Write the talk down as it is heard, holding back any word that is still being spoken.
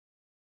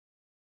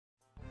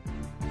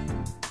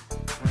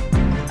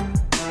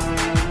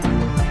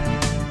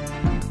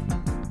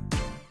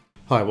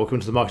Hi, welcome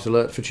to the Market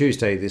Alert for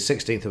Tuesday, the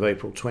 16th of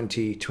April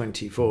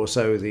 2024.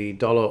 So the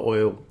dollar,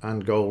 oil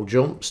and gold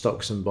jump,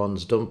 stocks and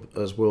bonds dump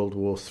as World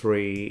War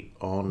III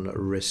on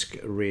risk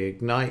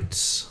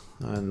reignites.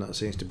 And that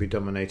seems to be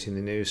dominating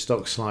the news.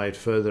 Stocks slide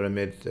further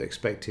amid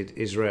expected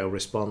Israel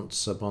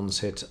response. Bonds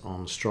hit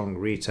on strong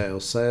retail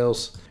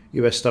sales.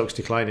 US stocks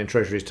declined and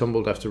treasuries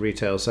tumbled after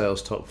retail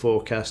sales topped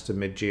forecast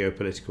amid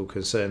geopolitical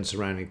concerns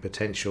surrounding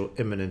potential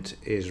imminent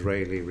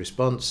Israeli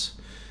response.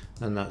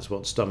 And that's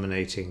what's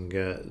dominating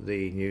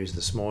the news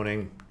this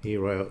morning.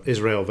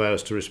 Israel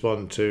vows to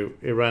respond to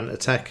Iran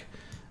attack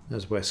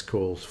as West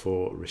calls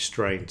for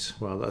restraint.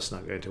 Well, that's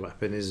not going to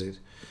happen, is it?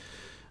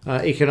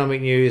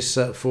 Economic news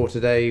for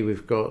today.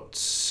 We've got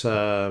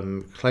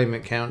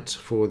claimant count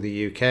for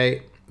the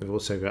UK. We've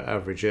also got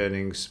average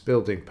earnings,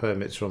 building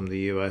permits from the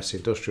US,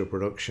 industrial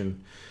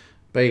production.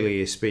 Bailey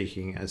is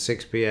speaking at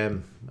 6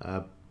 p.m.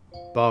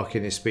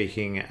 Barkin is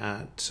speaking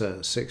at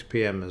 6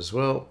 p.m. as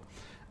well.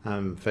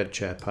 Fed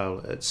Chair Powell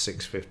at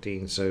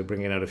 6:15, so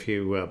bringing out a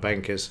few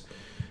bankers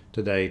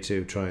today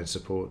to try and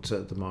support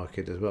the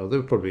market as well.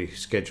 They're probably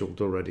scheduled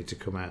already to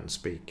come out and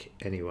speak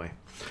anyway.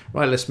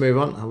 Right, let's move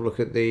on. Have a look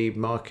at the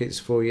markets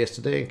for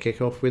yesterday and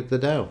kick off with the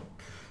Dow.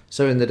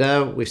 So in the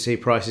Dow, we see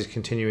prices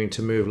continuing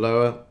to move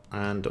lower,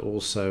 and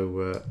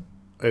also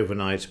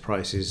overnight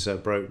prices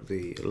broke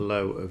the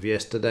low of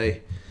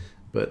yesterday,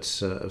 but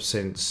have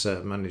since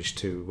managed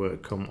to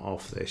come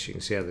off this. You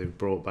can see how they've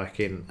brought back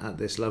in at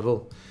this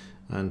level,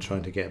 and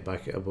trying to get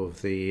back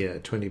above the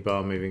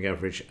 20-bar moving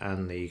average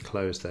and the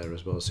close there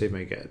as well. So you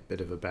may get a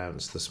bit of a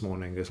bounce this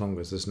morning as long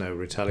as there's no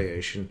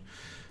retaliation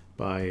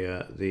by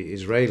the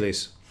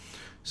Israelis.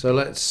 So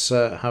let's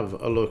have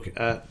a look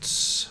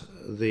at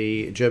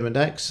the German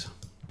DAX.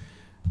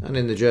 And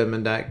in the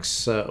German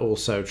DAX,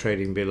 also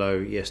trading below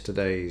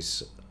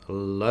yesterday's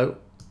low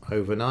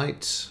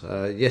overnight.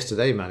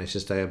 Yesterday managed to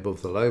stay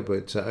above the low,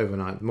 but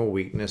overnight more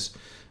weakness.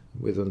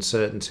 With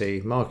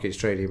uncertainty, markets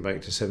trading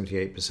back to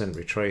 78%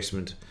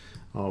 retracement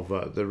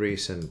of the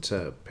recent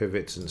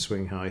pivot and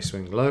swing high,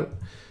 swing low.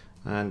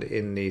 And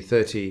in the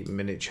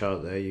 30-minute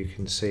chart there, you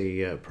can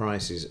see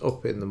prices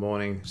up in the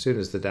morning. As soon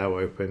as the Dow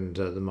opened,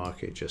 the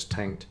market just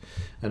tanked,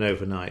 and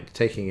overnight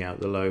taking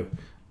out the low,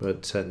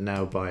 but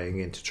now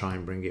buying in to try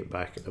and bring it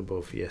back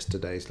above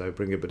yesterday's low,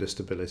 bring a bit of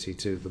stability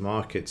to the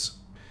markets.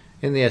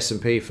 In the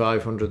S&P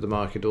 500, the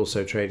market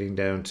also trading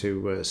down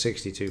to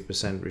 62%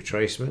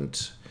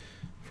 retracement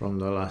from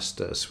the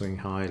last swing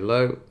high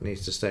low.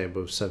 Needs to stay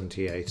above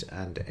 78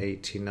 and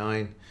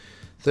 89.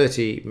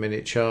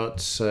 30-minute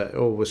charts,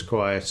 all was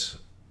quiet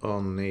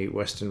on the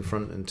Western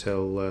Front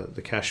until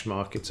the cash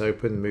markets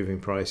open, moving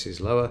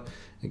prices lower.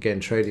 Again,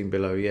 trading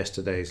below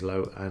yesterday's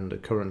low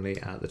and currently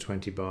at the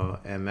 20-bar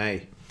MA.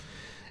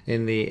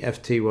 In the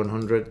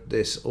FT100,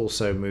 this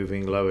also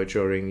moving lower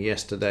during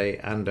yesterday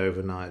and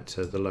overnight,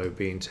 the low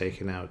being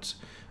taken out.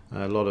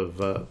 A lot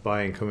of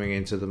buying coming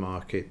into the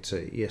market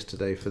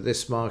yesterday for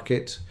this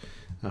market,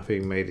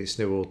 having made its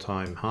new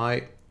all-time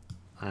high,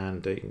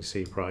 and you can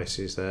see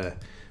prices there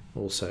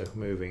also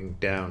moving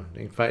down.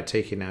 In fact,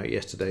 taking out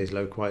yesterday's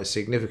low quite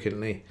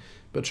significantly,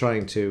 but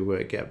trying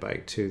to get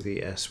back to the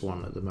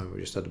S1 at the moment.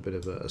 We just had a bit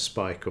of a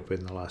spike up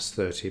in the last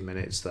 30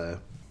 minutes there.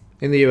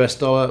 In the US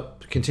dollar,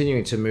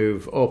 continuing to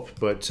move up,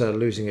 but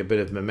losing a bit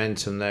of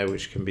momentum there,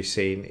 which can be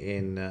seen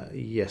in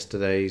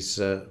yesterday's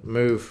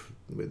move.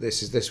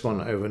 This one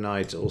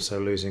overnight also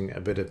losing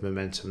a bit of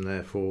momentum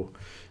there for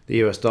the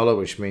US dollar,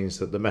 which means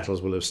that the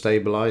metals will have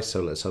stabilized.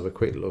 So let's have a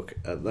quick look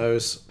at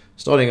those.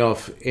 Starting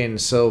off in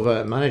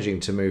silver, managing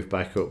to move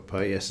back up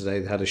yesterday.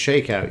 They had a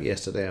shakeout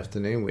yesterday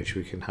afternoon, which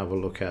we can have a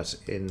look at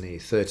in the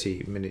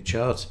 30-minute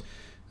chart.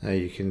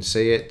 You can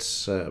see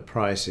it.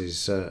 Price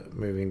is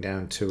moving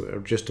down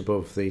to just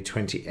above the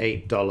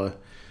 $28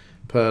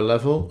 per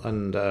level,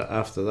 and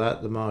after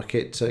that the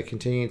market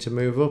continuing to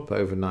move up.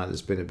 Overnight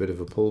there's been a bit of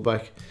a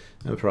pullback,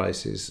 and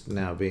price is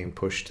now being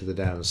pushed to the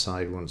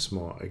downside once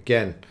more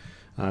again.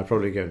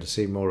 Probably going to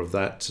see more of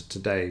that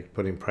today,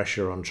 putting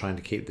pressure on trying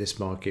to keep this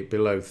market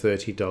below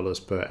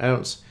 $30 per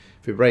ounce.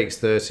 If it breaks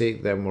 30,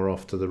 then we're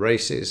off to the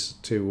races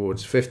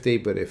towards 50,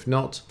 but if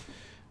not,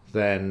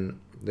 then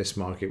this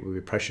market will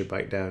be pressured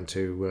back down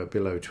to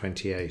below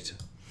 28.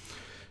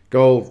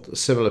 Gold,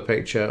 similar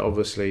picture,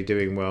 obviously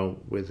doing well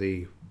with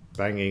the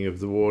banging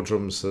of the war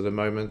drums at the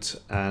moment,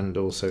 and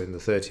also in the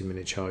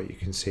 30-minute chart you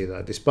can see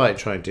that despite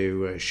trying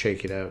to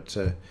shake it out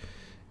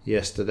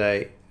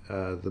yesterday,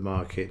 the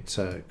market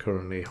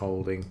currently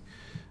holding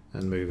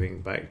and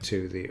moving back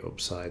to the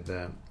upside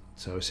there.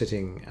 So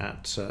sitting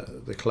at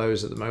the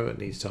close at the moment,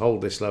 needs to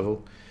hold this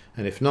level,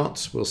 and if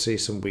not, we'll see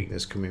some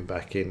weakness coming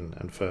back in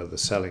and further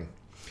selling.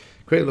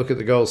 Quick look at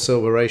the gold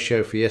silver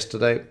ratio for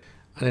yesterday.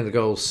 And in the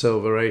gold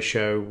silver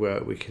ratio,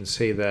 we can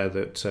see there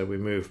that we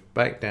moved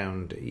back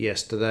down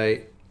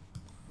yesterday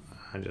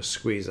and just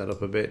squeeze that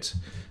up a bit,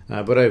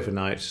 but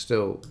overnight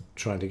still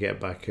trying to get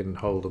back and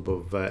hold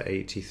above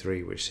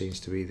 83, which seems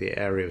to be the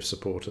area of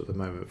support at the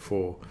moment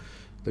for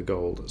the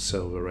gold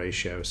silver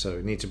ratio. So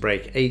we need to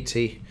break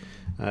 80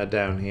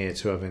 down here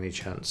to have any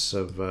chance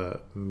of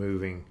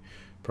moving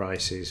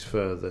prices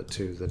further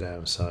to the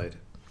downside.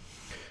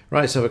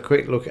 Right, let's have a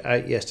quick look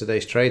at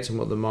yesterday's trades and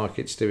what the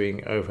market's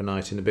doing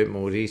overnight in a bit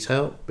more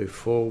detail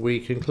before we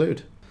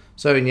conclude.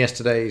 So in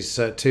yesterday's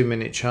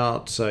 2-minute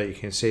chart, you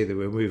can see that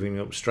we're moving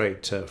up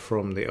straight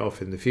from the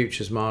off in the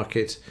futures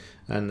market,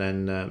 and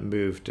then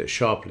moved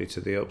sharply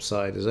to the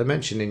upside. As I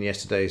mentioned in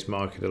yesterday's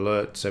market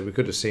alert, so we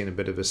could have seen a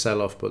bit of a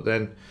sell-off, but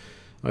then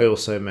I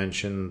also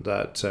mentioned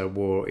that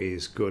war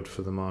is good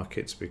for the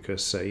markets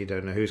because you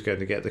don't know who's going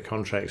to get the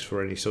contracts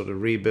for any sort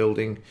of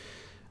rebuilding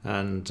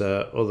and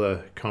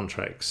other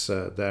contracts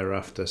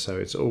thereafter. So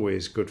it's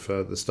always good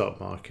for the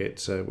stock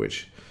market,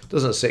 which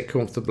doesn't sit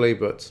comfortably,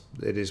 but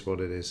it is what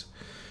it is.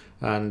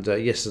 And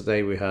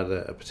yesterday we had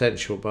a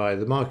potential buy,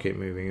 the market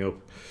moving up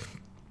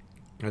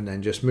and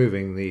then just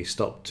moving the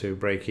stop to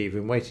break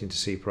even, waiting to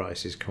see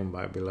prices come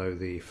back below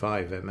the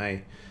 5 MA.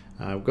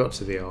 Got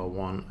to the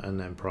R1 and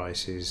then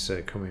prices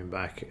coming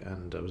back,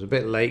 and I was a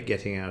bit late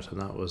getting out,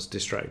 and that was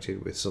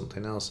distracted with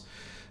something else.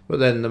 But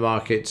then the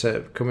market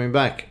coming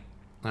back,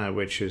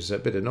 which was a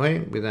bit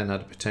annoying. We then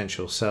had a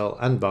potential sell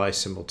and buy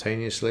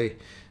simultaneously,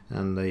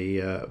 and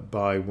the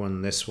buy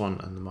won this one,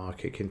 and the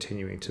market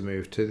continuing to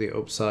move to the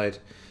upside,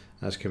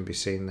 as can be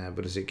seen there.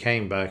 But as it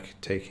came back,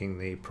 taking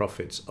the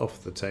profits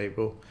off the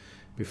table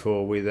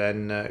before we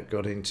then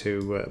got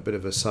into a bit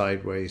of a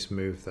sideways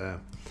move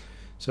there.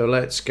 So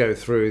let's go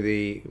through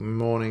the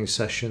morning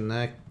session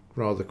there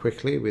rather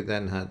quickly. We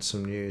then had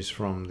some news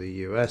from the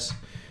US,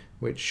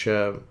 which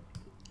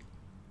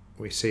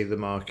we see the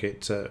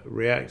market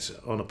react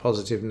on a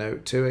positive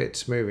note to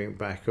it, moving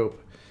back up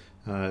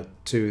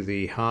to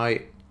the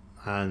high,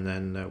 and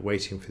then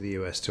waiting for the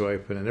US to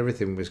open, and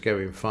everything was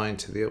going fine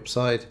to the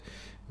upside.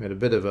 We had a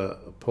bit of a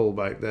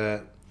pullback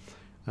there,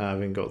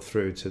 having got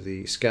through to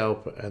the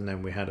scalp, and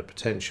then we had a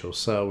potential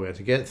sell. We had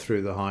to get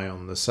through the high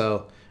on the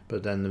sell,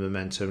 but then the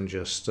momentum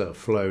just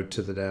flowed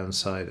to the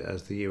downside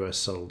as the US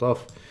sold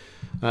off.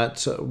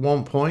 At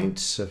one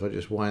point, if I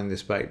just wind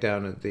this back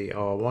down at the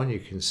R1, you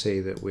can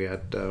see that we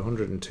had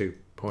 102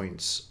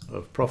 points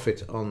of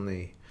profit on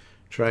the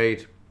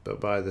trade, but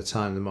by the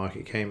time the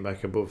market came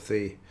back above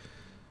the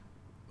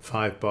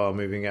 5-bar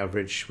moving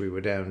average, we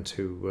were down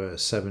to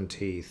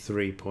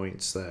 73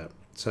 points there.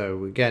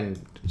 So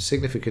again,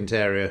 significant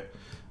area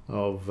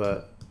of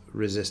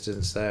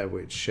resistance there,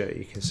 which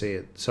you can see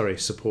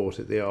support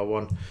at the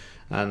R1,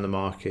 and the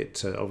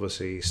market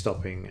obviously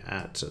stopping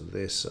at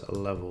this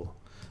level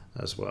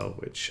as well,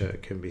 which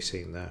can be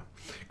seen there.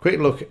 Quick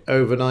look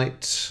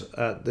overnight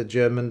at the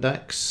German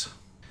DAX,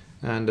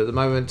 and at the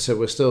moment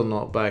we're still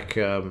not back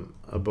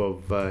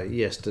above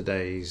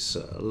yesterday's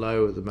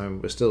low. At the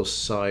moment we're still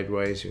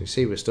sideways. You can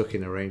see we're stuck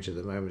in a range at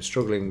the moment,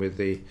 struggling with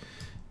the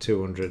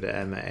 200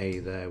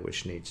 MA there,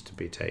 which needs to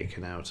be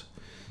taken out.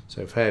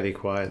 So fairly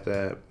quiet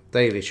there.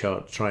 Daily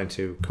chart trying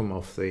to come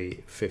off the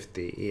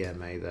 50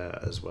 EMA there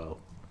as well.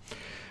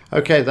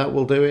 Okay, that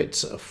will do it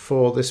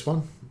for this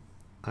one.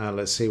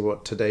 Let's see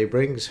what today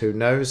brings. Who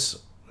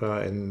knows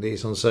in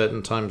these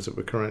uncertain times that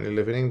we're currently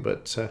living in,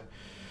 but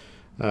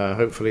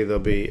hopefully there'll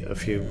be a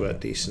few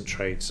decent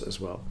trades as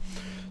well.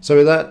 So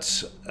with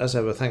that, as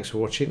ever, thanks for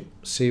watching.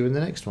 See you in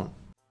the next one.